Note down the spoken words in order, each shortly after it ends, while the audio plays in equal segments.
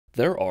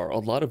There are a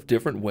lot of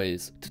different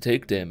ways to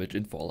take damage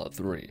in Fallout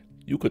 3.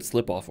 You could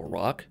slip off a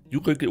rock,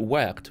 you could get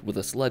whacked with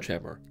a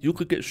sledgehammer, you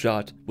could get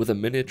shot with a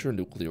miniature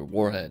nuclear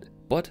warhead.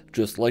 But,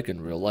 just like in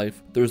real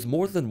life, there's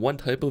more than one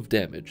type of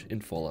damage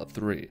in Fallout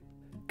 3.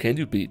 Can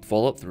you beat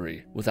Fallout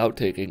 3 without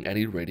taking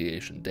any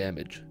radiation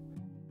damage?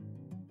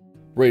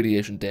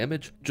 Radiation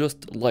damage,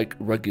 just like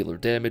regular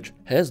damage,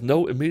 has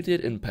no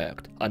immediate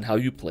impact on how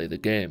you play the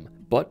game,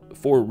 but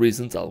for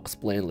reasons I'll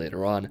explain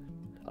later on,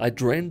 I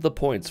drained the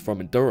points from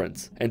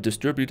endurance and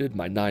distributed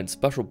my 9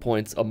 special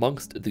points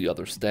amongst the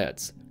other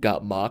stats.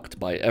 Got mocked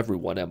by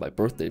everyone at my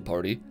birthday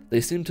party. They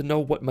seemed to know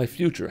what my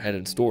future had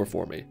in store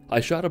for me.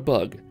 I shot a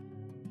bug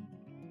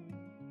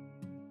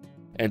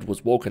and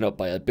was woken up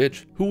by a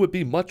bitch who would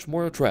be much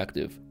more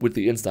attractive with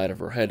the inside of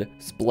her head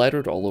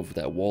splattered all over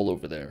that wall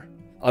over there.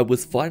 I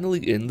was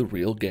finally in the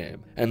real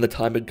game, and the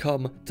time had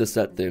come to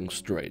set things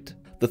straight.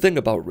 The thing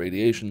about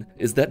radiation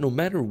is that no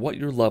matter what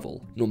your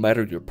level, no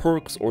matter your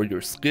perks or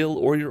your skill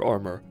or your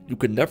armor, you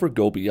can never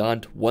go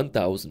beyond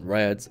 1000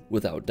 rads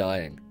without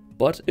dying.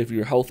 But if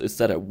your health is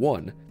set at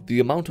 1, the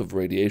amount of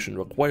radiation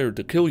required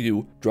to kill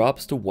you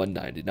drops to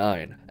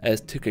 199, as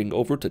ticking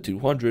over to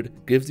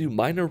 200 gives you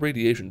minor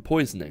radiation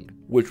poisoning,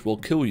 which will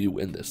kill you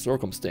in this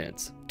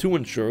circumstance. To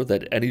ensure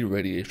that any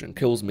radiation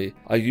kills me,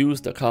 I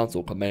used a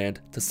console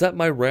command to set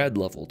my rad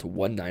level to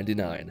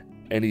 199.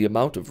 Any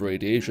amount of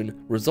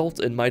radiation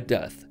results in my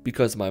death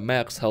because my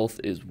max health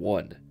is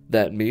 1.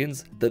 That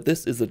means that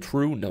this is a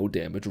true no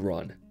damage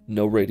run.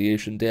 No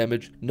radiation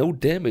damage, no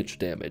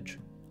damage.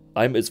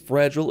 I'm as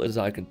fragile as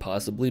I can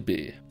possibly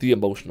be. The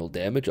emotional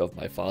damage of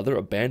my father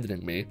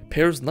abandoning me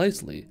pairs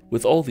nicely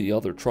with all the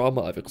other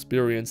trauma I've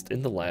experienced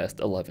in the last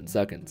 11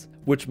 seconds,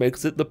 which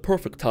makes it the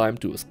perfect time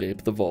to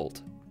escape the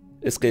vault.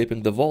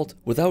 Escaping the vault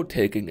without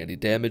taking any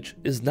damage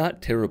is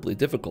not terribly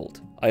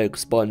difficult. I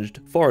expunged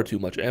far too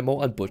much ammo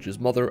on Butch's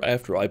mother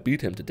after I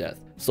beat him to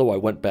death, so I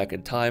went back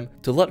in time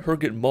to let her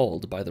get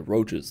mauled by the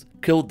roaches,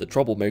 killed the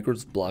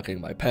troublemakers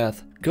blocking my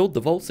path, killed the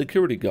vault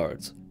security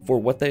guards for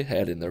what they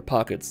had in their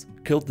pockets,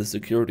 killed the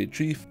security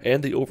chief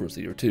and the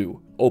overseer too,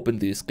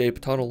 opened the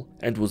escape tunnel,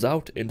 and was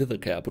out into the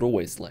capital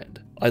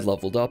wasteland. I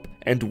leveled up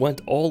and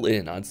went all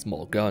in on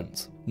small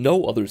guns.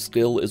 No other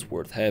skill is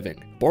worth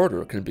having.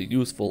 Barter can be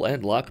useful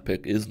and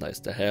lockpick is nice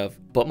to have,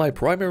 but my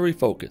primary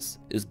focus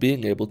is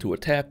being able to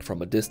attack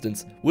from a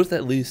distance with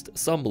at least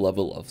some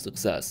level of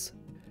success.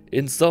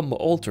 In some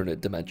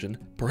alternate dimension,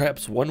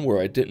 perhaps one where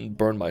I didn't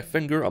burn my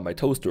finger on my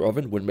toaster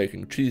oven when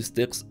making cheese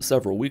sticks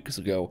several weeks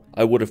ago,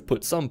 I would have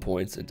put some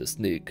points into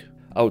sneak.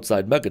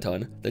 Outside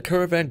Megaton, the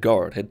caravan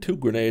guard had 2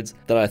 grenades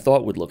that I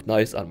thought would look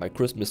nice on my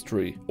Christmas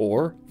tree,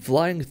 or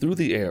flying through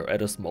the air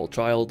at a small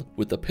child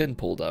with the pin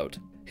pulled out.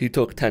 He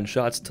took 10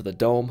 shots to the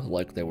dome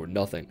like they were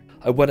nothing.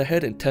 I went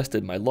ahead and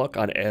tested my luck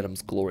on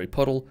Adam's glory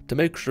puddle to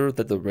make sure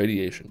that the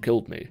radiation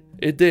killed me.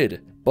 It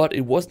did, but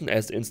it wasn't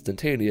as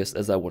instantaneous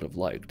as I would have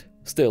liked.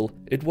 Still,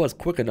 it was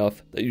quick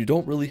enough that you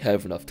don't really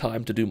have enough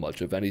time to do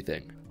much of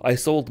anything. I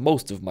sold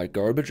most of my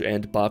garbage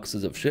and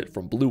boxes of shit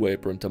from Blue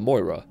Apron to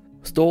Moira,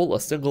 stole a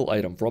single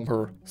item from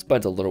her,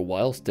 spent a little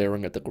while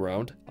staring at the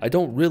ground, I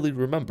don't really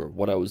remember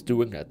what I was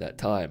doing at that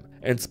time,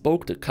 and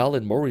spoke to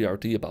Colin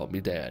Moriarty about me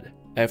dad.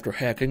 After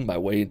hacking my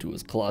way into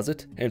his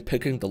closet and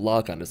picking the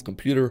lock on his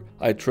computer,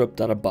 I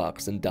tripped on a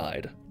box and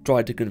died.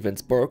 Tried to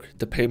convince Burke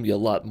to pay me a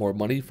lot more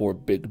money for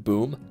Big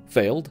Boom,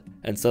 failed,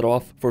 and set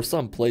off for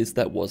some place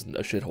that wasn't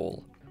a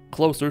shithole.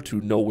 Closer to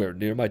nowhere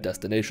near my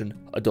destination,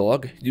 a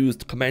dog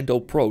used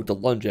Commando Pro to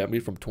lunge at me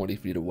from 20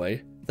 feet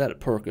away. That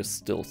perk is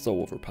still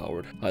so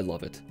overpowered, I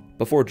love it.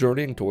 Before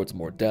journeying towards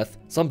more death,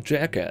 some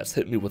jackass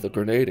hit me with a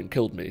grenade and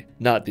killed me.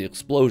 Not the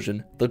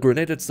explosion, the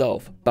grenade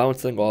itself,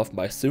 bouncing off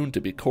my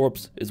soon-to-be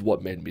corpse, is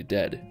what made me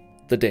dead.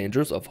 The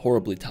dangers of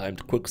horribly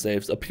timed quick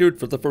saves appeared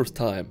for the first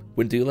time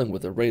when dealing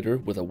with a raider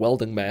with a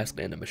welding mask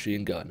and a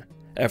machine gun.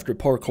 After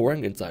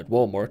parkouring inside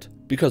Walmart,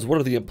 because what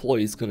are the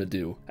employees gonna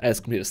do?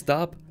 Ask me to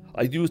stop?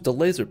 I used a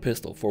laser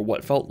pistol for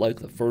what felt like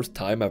the first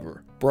time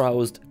ever.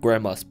 Browsed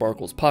Grandma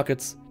Sparkle's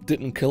pockets,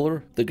 didn't kill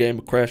her, the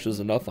game crashes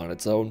enough on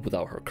its own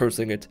without her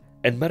cursing it,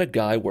 and met a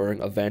guy wearing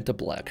a Vanta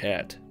black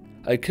hat.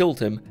 I killed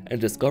him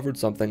and discovered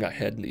something I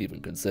hadn't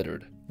even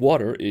considered.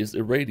 Water is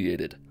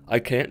irradiated. I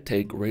can't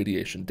take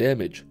radiation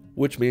damage,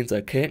 which means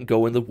I can't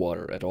go in the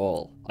water at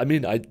all. I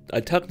mean, I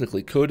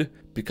technically could,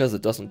 because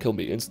it doesn't kill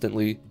me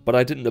instantly, but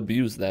I didn't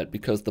abuse that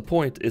because the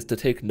point is to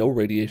take no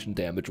radiation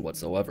damage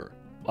whatsoever.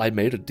 I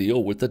made a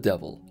deal with the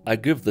devil. I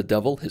give the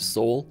devil his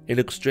soul in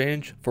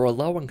exchange for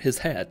allowing his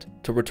hat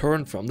to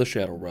return from the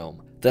Shadow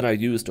Realm. Then I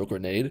used a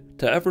grenade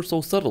to ever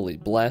so subtly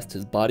blast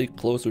his body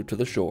closer to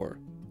the shore,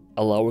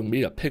 allowing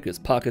me to pick his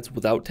pockets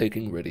without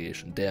taking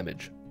radiation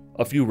damage.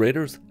 A few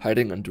raiders,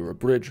 hiding under a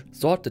bridge,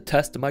 sought to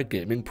test my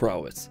gaming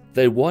prowess.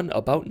 They won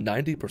about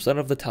 90%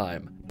 of the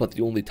time, but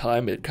the only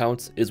time it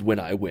counts is when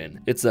I win.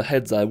 It's a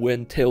heads I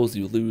win, tails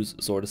you lose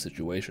sort of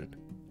situation.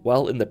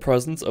 While in the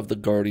presence of the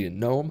guardian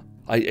gnome,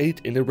 I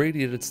ate an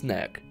irradiated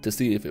snack to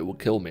see if it would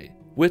kill me,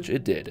 which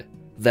it did.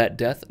 That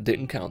death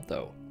didn't count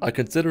though. I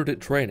considered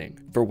it training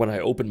for when I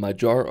opened my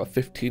jar of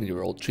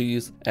 15-year-old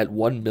cheese at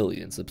 1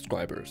 million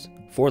subscribers.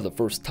 For the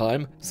first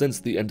time since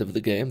the end of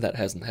the game that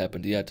hasn't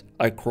happened yet,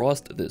 I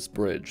crossed this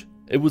bridge.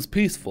 It was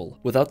peaceful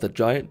without the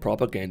giant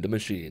propaganda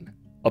machine.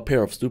 A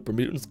pair of super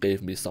mutants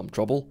gave me some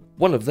trouble.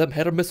 One of them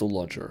had a missile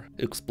launcher.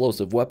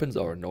 Explosive weapons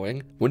are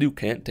annoying when you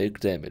can't take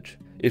damage.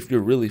 If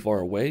you're really far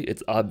away,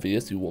 it's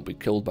obvious you won't be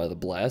killed by the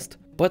blast,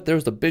 but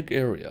there's a big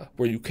area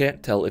where you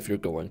can't tell if you're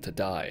going to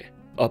die.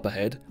 Up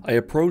ahead, I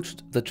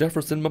approached the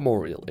Jefferson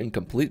Memorial in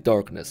complete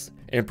darkness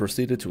and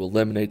proceeded to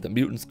eliminate the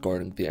mutants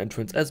guarding the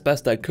entrance as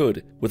best I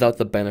could without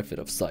the benefit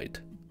of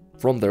sight.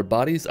 From their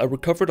bodies, I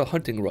recovered a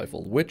hunting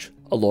rifle which,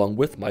 along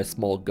with my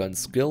small gun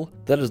skill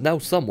that is now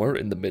somewhere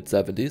in the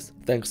mid-70s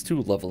thanks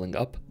to leveling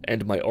up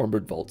and my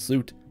armored vault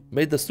suit,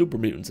 made the super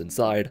mutants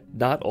inside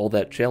not all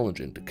that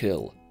challenging to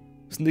kill.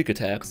 Sneak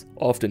attacks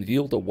often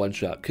yield a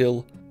one-shot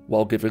kill,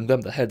 while giving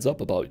them the heads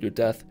up about your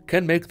death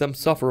can make them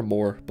suffer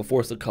more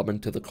before succumbing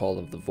to the call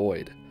of the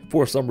void.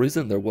 For some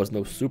reason there was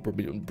no super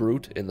mutant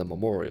brute in the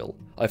memorial.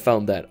 I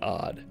found that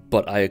odd,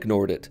 but I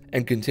ignored it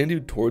and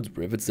continued towards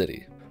Rivet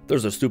City.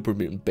 There's a super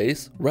mutant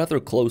base rather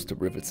close to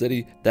Rivet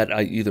City that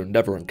I either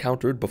never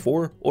encountered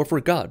before or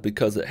forgot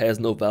because it has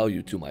no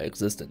value to my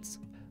existence.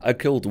 I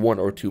killed 1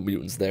 or 2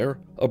 mutants there.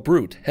 A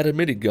brute had a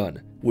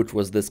minigun, which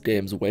was this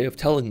game's way of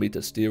telling me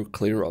to steer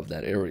clear of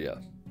that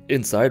area.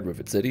 Inside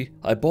Rivet City,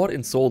 I bought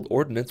and sold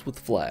ordnance with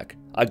flak.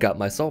 I got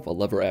myself a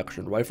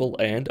lever-action rifle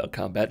and a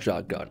combat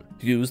shotgun,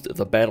 used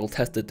the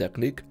battle-tested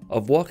technique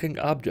of walking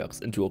objects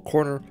into a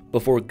corner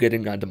before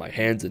getting onto my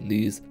hands and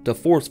knees to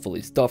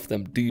forcefully stuff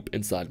them deep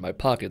inside my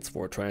pockets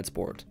for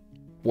transport.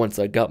 Once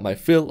I got my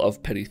fill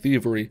of petty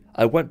thievery,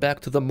 I went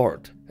back to the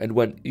mart and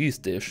went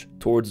east-ish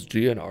towards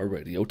GNR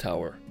Radio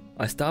Tower.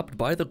 I stopped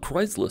by the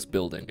Chrysalis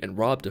building and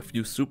robbed a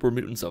few super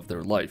mutants of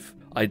their life.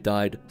 I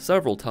died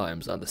several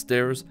times on the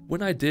stairs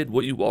when I did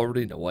what you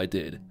already know I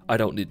did. I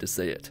don't need to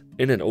say it.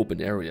 In an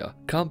open area,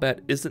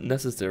 combat isn't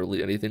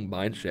necessarily anything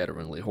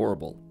mind-shatteringly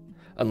horrible.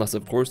 Unless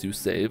of course you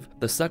save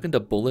the second a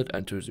bullet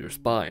enters your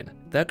spine.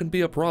 That can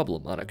be a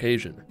problem on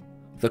occasion.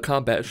 The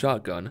combat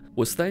shotgun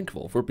was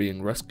thankful for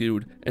being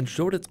rescued and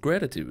showed its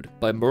gratitude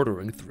by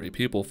murdering 3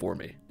 people for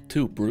me.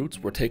 2 brutes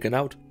were taken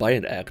out by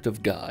an act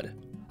of God.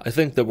 I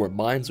think there were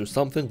mines or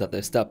something that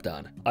they stepped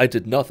on. I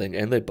did nothing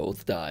and they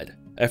both died.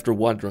 After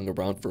wandering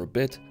around for a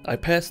bit, I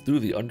passed through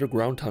the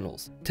underground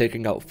tunnels,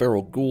 taking out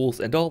feral ghouls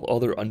and all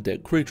other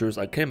undead creatures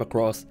I came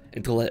across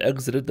until I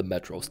exited the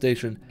metro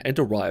station and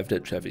arrived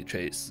at Chevy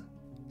Chase.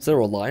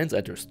 Sarah Lyons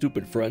and her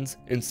stupid friends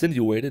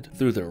insinuated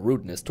through their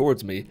rudeness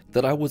towards me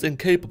that I was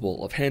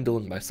incapable of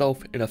handling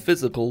myself in a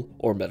physical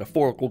or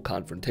metaphorical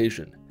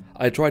confrontation.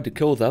 I tried to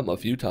kill them a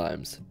few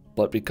times,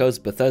 but because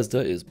Bethesda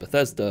is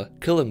Bethesda,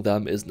 killing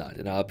them is not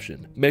an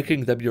option.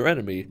 Making them your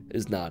enemy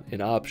is not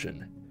an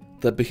option.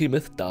 The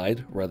behemoth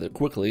died rather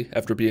quickly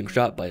after being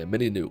shot by a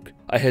mini-nuke.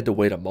 I had to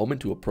wait a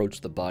moment to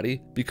approach the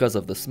body because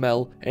of the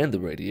smell and the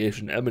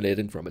radiation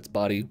emanating from its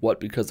body, what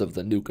because of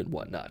the nuke and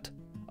whatnot.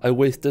 I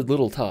wasted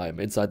little time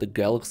inside the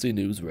Galaxy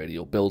News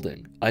radio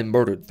building. I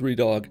murdered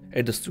 3Dog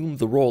and assumed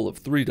the role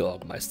of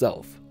 3Dog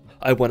myself.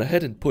 I went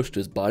ahead and pushed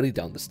his body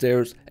down the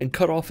stairs and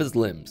cut off his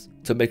limbs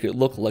to make it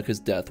look like his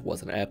death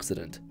was an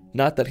accident.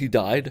 Not that he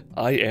died,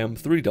 I am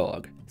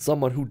 3Dog.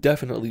 Someone who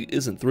definitely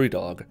isn't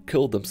 3Dog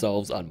killed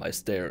themselves on my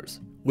stairs.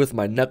 With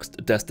my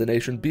next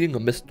destination being a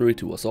mystery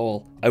to us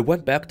all, I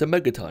went back to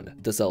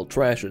Megaton to sell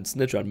trash and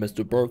snitch on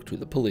Mr. Burke to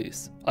the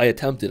police. I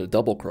attempted a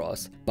double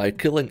cross by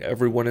killing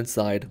everyone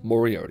inside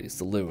Moriarty's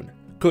saloon.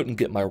 Couldn't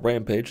get my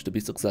rampage to be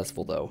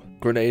successful though.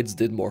 Grenades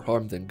did more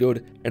harm than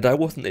good, and I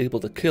wasn't able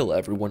to kill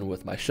everyone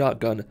with my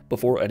shotgun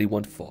before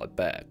anyone fought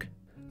back.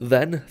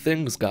 Then,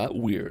 things got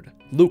weird.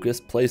 Lucas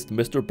placed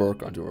Mr.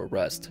 Burke under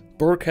arrest.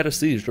 Burke had a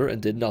seizure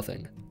and did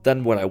nothing.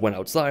 Then when I went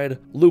outside,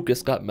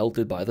 Lucas got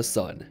melted by the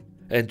sun.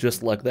 And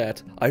just like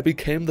that, I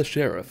became the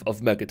sheriff of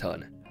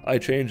Megaton. I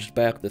changed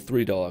back the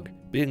 3Dog.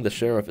 Being the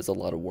sheriff is a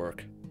lot of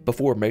work.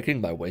 Before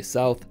making my way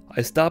south,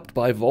 I stopped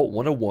by Vault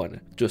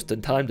 101, just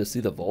in time to see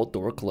the vault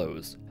door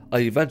close. I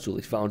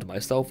eventually found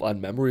myself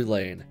on memory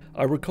lane.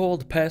 I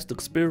recalled past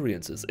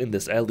experiences in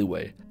this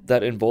alleyway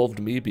that involved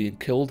me being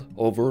killed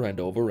over and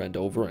over and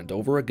over and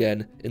over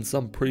again in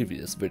some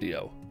previous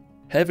video.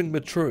 Having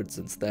matured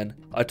since then,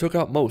 I took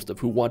out most of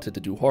who wanted to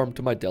do harm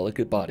to my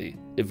delicate body,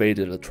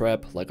 evaded a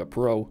trap like a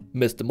pro,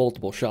 missed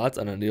multiple shots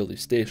on a nearly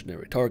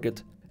stationary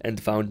target, and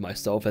found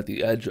myself at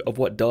the edge of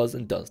what does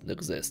and doesn't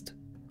exist.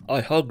 I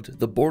hugged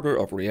the border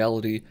of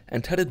reality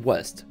and headed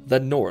west,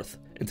 then north,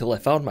 until I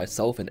found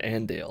myself in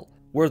Andale,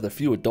 where the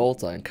few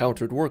adults I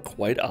encountered were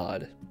quite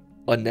odd.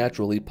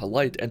 Unnaturally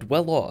polite and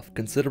well off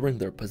considering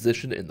their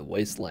position in the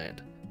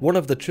wasteland. One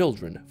of the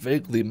children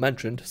vaguely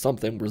mentioned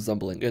something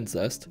resembling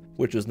incest,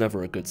 which is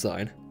never a good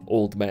sign.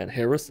 Old Man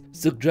Harris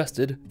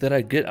suggested that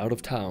I get out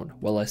of town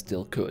while I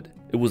still could.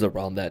 It was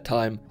around that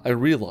time I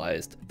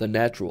realized the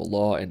natural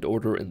law and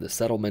order in the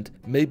settlement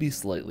may be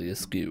slightly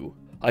askew.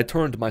 I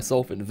turned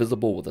myself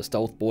invisible with a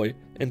stealth boy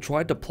and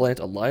tried to plant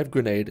a live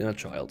grenade in a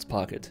child's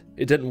pocket.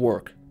 It didn't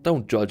work.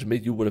 Don't judge me,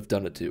 you would have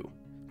done it too.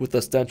 With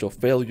the stench of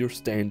failure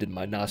stained in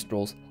my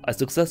nostrils, I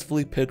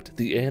successfully picked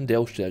the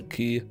Andale shed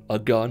key, a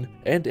gun,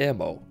 and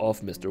ammo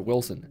off Mr.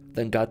 Wilson,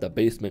 then got the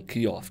basement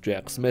key off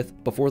Jack Smith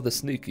before the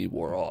sneaky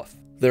wore off.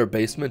 Their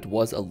basement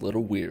was a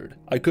little weird.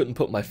 I couldn't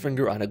put my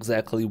finger on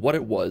exactly what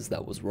it was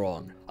that was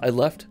wrong. I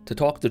left to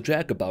talk to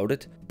Jack about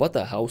it, but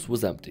the house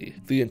was empty.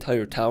 The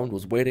entire town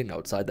was waiting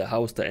outside the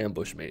house to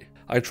ambush me.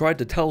 I tried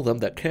to tell them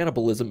that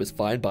cannibalism is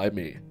fine by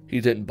me.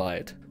 He didn't buy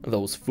it.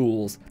 Those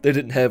fools. They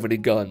didn't have any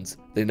guns.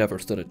 They never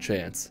stood a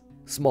chance.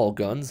 Small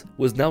Guns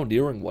was now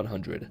nearing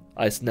 100.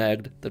 I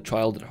snagged the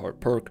child at Heart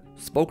Perk,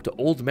 spoke to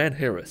Old Man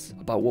Harris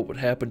about what would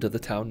happen to the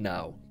town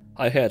now.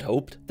 I had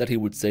hoped that he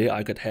would say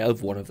I could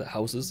have one of the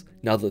houses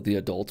now that the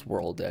adults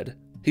were all dead.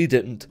 He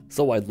didn't,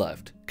 so I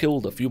left,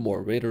 killed a few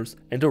more raiders,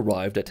 and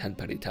arrived at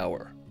Tenpenny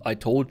Tower. I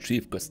told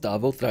Chief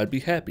Gustavo that I'd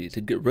be happy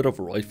to get rid of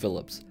Roy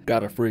Phillips,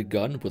 got a free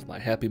gun with my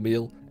Happy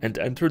Meal, and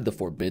entered the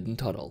Forbidden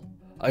Tunnel.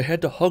 I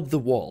had to hug the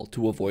wall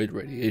to avoid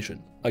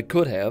radiation. I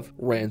could have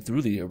ran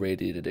through the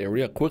irradiated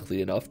area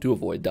quickly enough to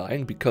avoid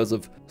dying because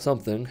of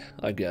something,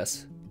 I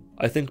guess.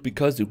 I think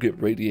because you get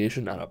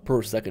radiation on a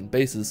per second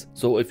basis,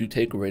 so if you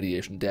take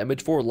radiation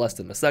damage for less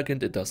than a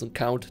second, it doesn't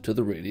count to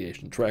the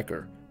radiation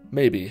tracker.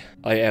 Maybe.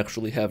 I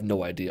actually have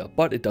no idea,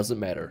 but it doesn't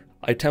matter.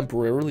 I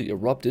temporarily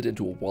erupted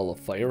into a wall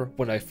of fire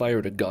when I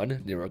fired a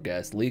gun near a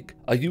gas leak.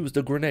 I used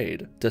a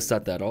grenade to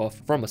set that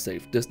off from a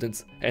safe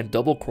distance, and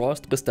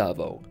double-crossed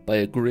Gustavo by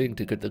agreeing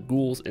to get the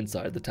ghouls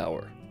inside the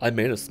tower. I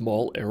made a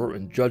small error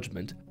in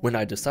judgment when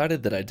I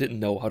decided that I didn't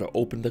know how to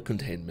open the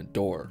containment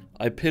door.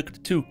 I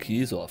picked 2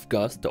 keys off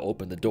Gus to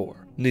open the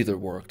door. Neither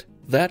worked.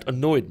 That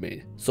annoyed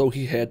me, so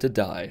he had to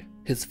die.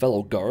 His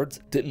fellow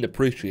guards didn't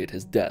appreciate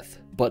his death,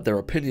 but their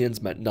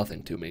opinions meant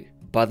nothing to me.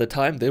 By the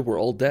time they were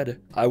all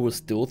dead, I was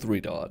still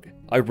 3-dog.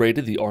 I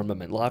raided the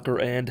armament locker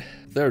and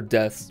their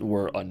deaths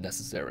were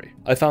unnecessary.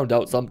 I found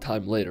out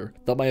sometime later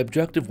that my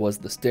objective was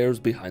the stairs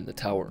behind the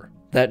tower.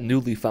 That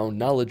newly found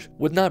knowledge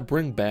would not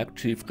bring back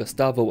Chief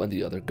Gustavo and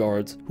the other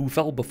guards who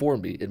fell before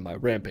me in my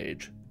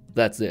rampage.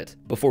 That's it.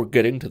 Before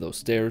getting to those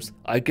stairs,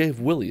 I gave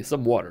Willie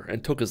some water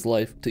and took his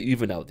life to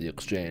even out the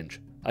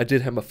exchange. I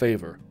did him a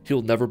favor.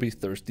 He'll never be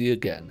thirsty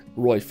again.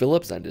 Roy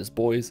Phillips and his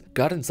boys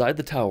got inside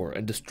the tower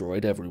and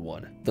destroyed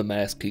everyone. The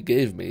mask he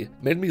gave me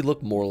made me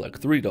look more like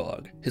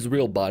 3-dog. His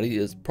real body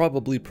is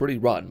probably pretty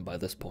rotten by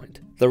this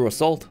point. Their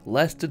assault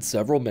lasted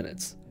several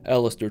minutes.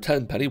 Alistair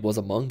Tenpenny was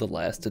among the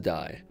last to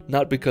die.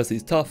 Not because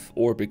he's tough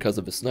or because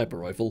of his sniper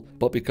rifle,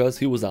 but because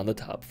he was on the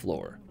top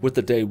floor. With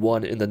the day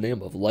won in the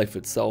name of life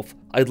itself,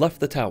 I left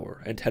the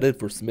tower and headed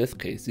for Smith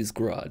Casey's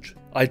garage.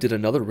 I did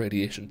another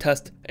radiation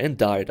test and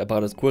died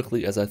about as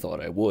quickly as I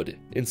thought I would.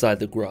 Inside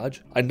the garage,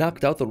 I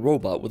knocked out the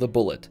robot with a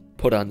bullet,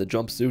 put on the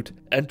jumpsuit,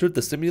 entered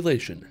the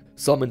simulation,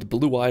 summoned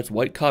Blue Eyes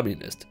White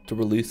Communist to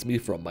release me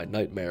from my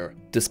nightmare,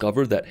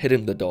 discovered that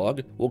hitting the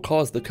dog will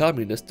cause the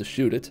communist to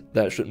shoot it,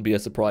 that shouldn't be a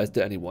surprise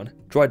to anyone,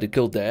 tried to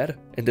kill Dad,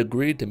 and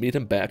agreed to meet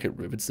him back at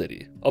Rivet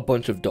City. A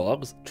bunch of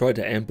dogs tried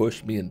to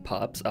ambush me and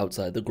Pops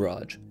outside the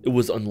garage. It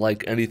was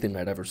unlike anything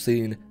I'd ever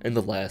seen in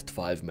the last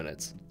 5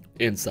 minutes.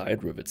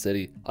 Inside Rivet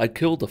City, I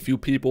killed a few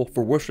people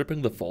for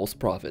worshipping the false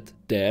prophet.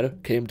 Dad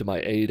came to my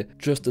aid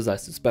just as I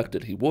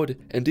suspected he would,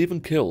 and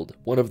even killed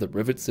one of the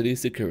Rivet City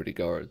security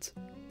guards.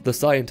 The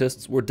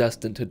scientists were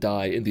destined to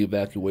die in the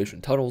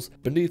evacuation tunnels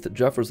beneath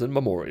Jefferson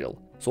Memorial,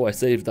 so I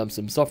saved them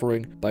some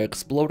suffering by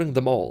exploding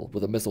them all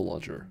with a missile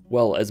launcher.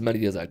 Well, as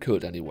many as I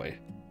could anyway.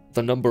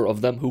 The number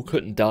of them who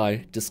couldn't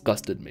die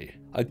disgusted me.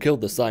 I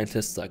killed the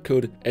scientists I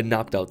could and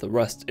knocked out the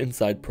rest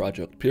inside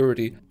Project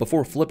Purity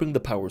before flipping the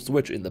power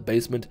switch in the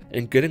basement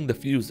and getting the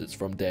fuses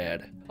from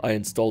Dad. I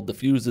installed the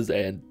fuses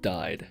and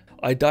died.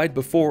 I died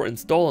before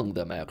installing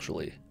them,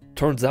 actually.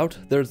 Turns out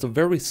there's a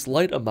very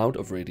slight amount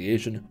of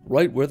radiation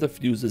right where the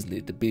fuses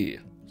need to be.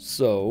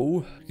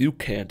 So, you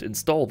can't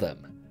install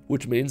them,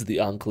 which means the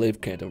Enclave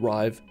can't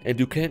arrive, and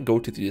you can't go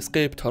to the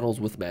escape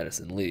tunnels with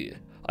Madison Lee.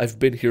 I've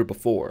been here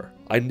before.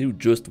 I knew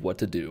just what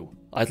to do.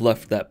 I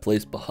left that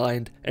place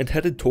behind and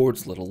headed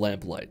towards Little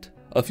Lamplight.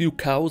 A few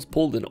cows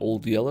pulled an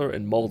Old Yeller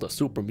and mauled a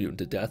super mutant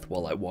to death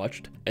while I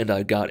watched, and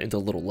I got into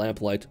Little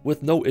Lamplight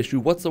with no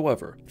issue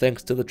whatsoever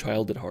thanks to the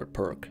Child at Heart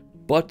perk.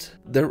 But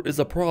there is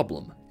a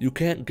problem. You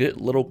can't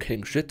get Little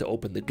King Shit to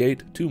open the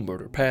gate to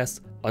Murder Pass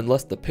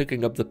unless the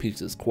Picking Up the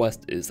Pieces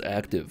quest is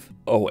active.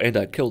 Oh, and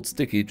I killed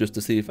Sticky just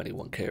to see if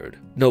anyone cared.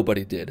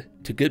 Nobody did.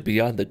 To get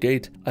beyond the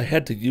gate, I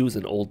had to use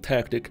an old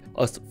tactic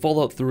us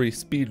Fallout 3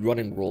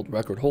 speedrunning world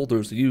record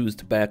holders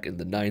used back in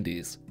the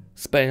 90s.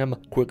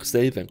 Spam, quick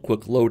save, and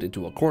quick load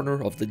into a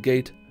corner of the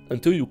gate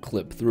until you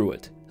clip through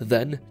it.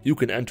 Then, you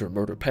can enter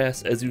Murder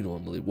Pass as you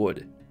normally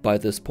would. By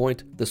this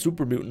point, the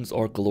super mutants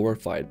are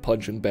glorified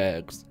punching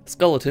bags.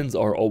 Skeletons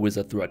are always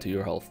a threat to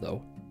your health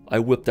though. I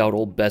whipped out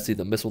old Bessie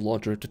the missile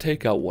launcher to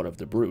take out one of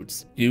the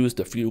brutes, used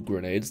a few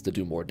grenades to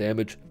do more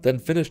damage, then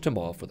finished him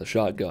off with a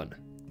shotgun.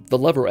 The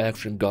lever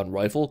action gun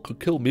rifle could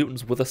kill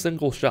mutants with a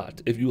single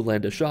shot if you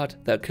land a shot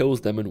that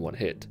kills them in one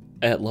hit.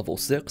 At level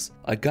 6,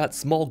 I got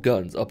small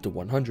guns up to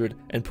 100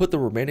 and put the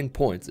remaining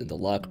points into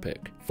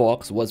lockpick.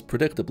 Fox was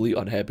predictably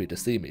unhappy to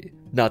see me,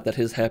 not that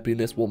his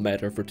happiness will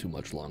matter for too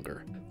much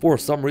longer. For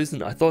some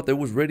reason I thought there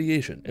was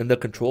radiation in the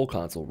control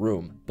console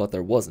room, but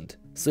there wasn't.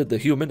 Sid the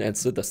human and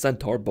Sid the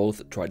centaur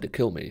both tried to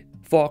kill me.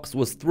 Fox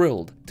was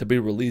thrilled to be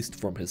released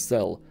from his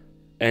cell,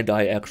 and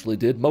I actually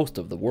did most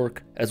of the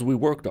work as we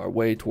worked our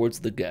way towards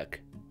the Gek.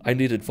 I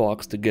needed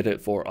Fox to get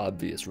it for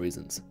obvious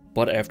reasons,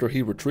 but after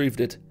he retrieved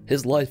it,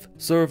 his life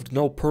served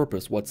no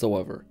purpose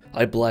whatsoever.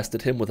 I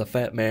blasted him with a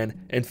fat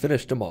man and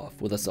finished him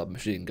off with a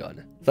submachine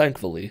gun.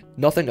 Thankfully,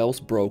 nothing else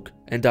broke,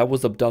 and I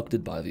was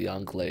abducted by the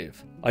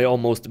Enclave. I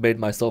almost made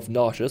myself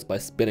nauseous by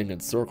spinning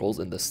in circles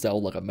in the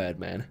cell like a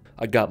madman.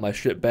 I got my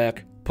shit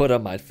back, put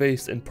on my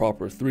face in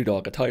proper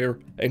three-dog attire,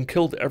 and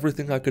killed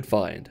everything I could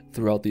find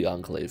throughout the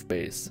Enclave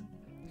base.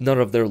 None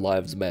of their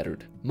lives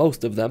mattered.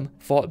 Most of them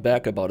fought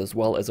back about as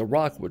well as a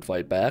rock would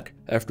fight back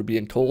after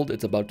being told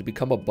it's about to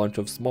become a bunch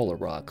of smaller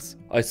rocks.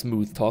 I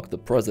smooth-talked the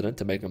president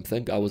to make him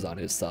think I was on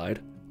his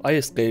side. I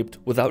escaped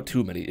without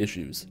too many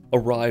issues,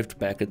 arrived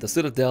back at the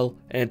Citadel,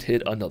 and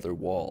hit another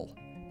wall.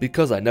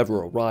 Because I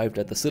never arrived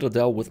at the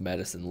Citadel with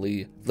Madison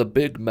Lee, the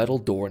big metal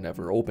door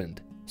never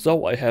opened,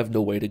 so I have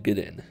no way to get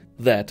in.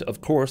 That, of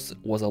course,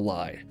 was a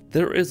lie.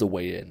 There is a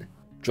way in.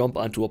 Jump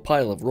onto a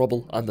pile of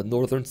rubble on the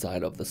northern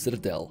side of the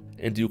Citadel,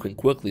 and you can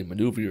quickly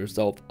maneuver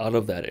yourself out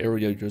of that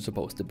area you're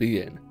supposed to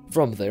be in.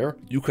 From there,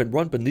 you can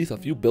run beneath a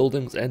few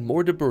buildings and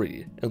more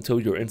debris until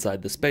you're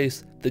inside the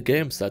space the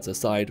game sets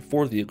aside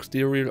for the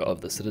exterior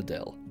of the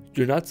Citadel.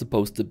 You're not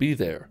supposed to be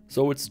there,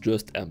 so it's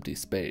just empty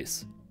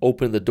space.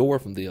 Open the door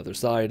from the other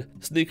side,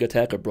 sneak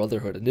attack a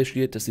Brotherhood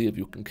initiate to see if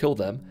you can kill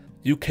them.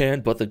 You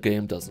can, but the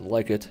game doesn't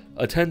like it.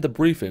 Attend the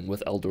briefing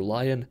with Elder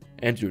Lion,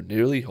 and you're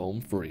nearly home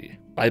free.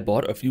 I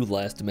bought a few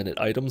last-minute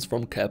items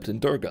from Captain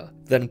Durga,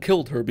 then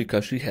killed her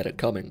because she had it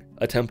coming.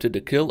 Attempted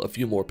to kill a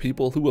few more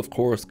people who of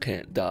course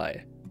can't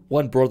die.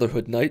 One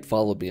Brotherhood knight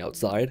followed me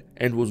outside,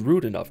 and was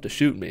rude enough to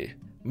shoot me.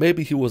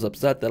 Maybe he was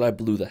upset that I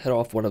blew the head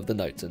off one of the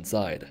knights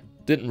inside.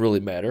 Didn't really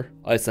matter.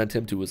 I sent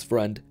him to his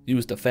friend,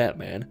 used a fat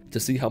man,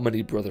 to see how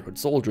many Brotherhood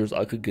soldiers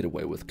I could get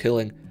away with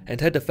killing, and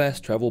had to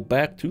fast travel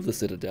back to the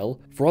Citadel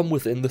from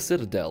within the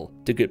Citadel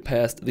to get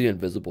past the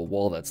invisible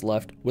wall that's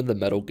left when the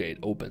metal gate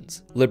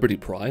opens. Liberty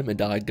Prime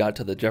and I got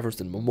to the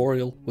Jefferson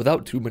Memorial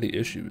without too many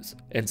issues,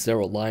 and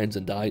Sarah Lyons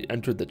and I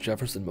entered the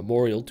Jefferson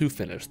Memorial to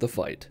finish the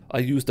fight. I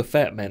used a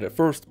fat man at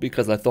first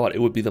because I thought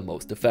it would be the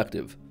most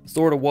effective.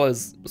 Sorta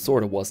was,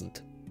 sorta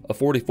wasn't. A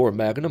 44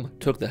 Magnum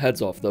took the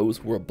heads off those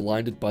who were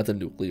blinded by the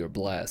nuclear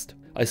blast.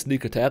 I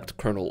sneak attacked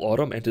Colonel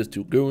Autumn and his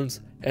two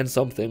goons, and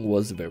something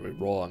was very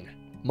wrong.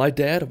 My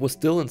dad was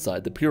still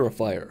inside the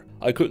purifier.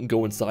 I couldn't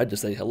go inside to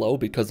say hello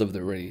because of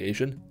the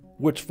radiation,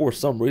 which for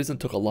some reason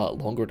took a lot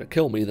longer to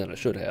kill me than it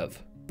should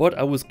have. But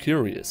I was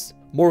curious.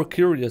 More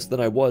curious than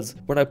I was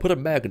when I put a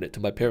magnet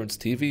to my parents'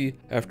 TV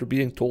after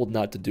being told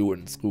not to do it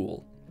in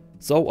school.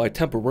 So I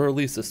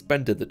temporarily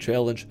suspended the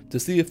challenge to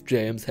see if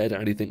James had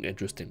anything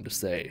interesting to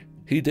say.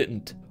 He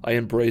didn't. I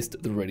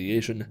embraced the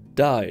radiation,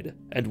 died,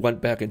 and went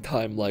back in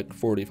time like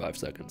 45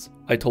 seconds.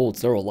 I told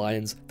Sarah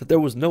Lyons that there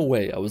was no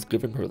way I was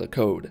giving her the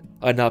code.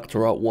 I knocked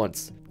her out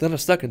once, then a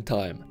second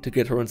time to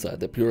get her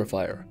inside the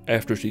purifier.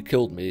 After she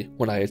killed me,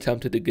 when I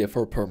attempted to give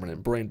her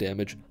permanent brain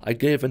damage, I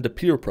gave into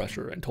peer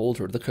pressure and told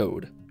her the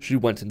code. She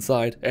went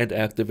inside and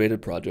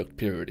activated Project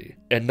Purity.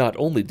 And not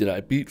only did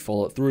I beat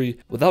Fallout 3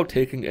 without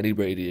taking any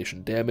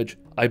radiation damage,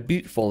 I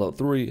beat Fallout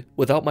 3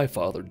 without my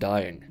father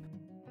dying.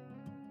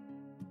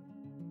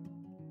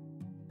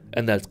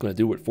 And that's going to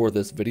do it for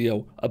this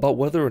video about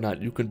whether or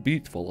not you can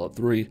beat Fallout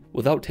 3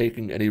 without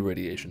taking any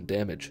radiation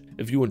damage.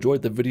 If you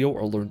enjoyed the video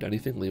or learned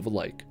anything, leave a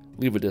like.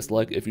 Leave a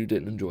dislike if you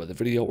didn't enjoy the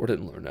video or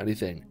didn't learn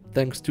anything.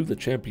 Thanks to the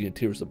Champion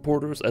tier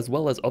supporters as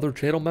well as other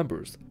channel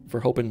members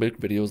for helping make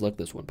videos like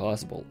this one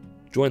possible.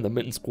 Join the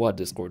Mitten Squad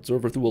Discord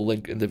server through a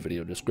link in the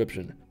video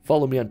description.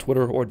 Follow me on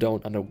Twitter or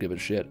don't, I don't give a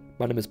shit.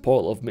 My name is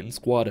Paul of Mitten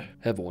Squad.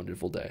 Have a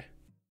wonderful day.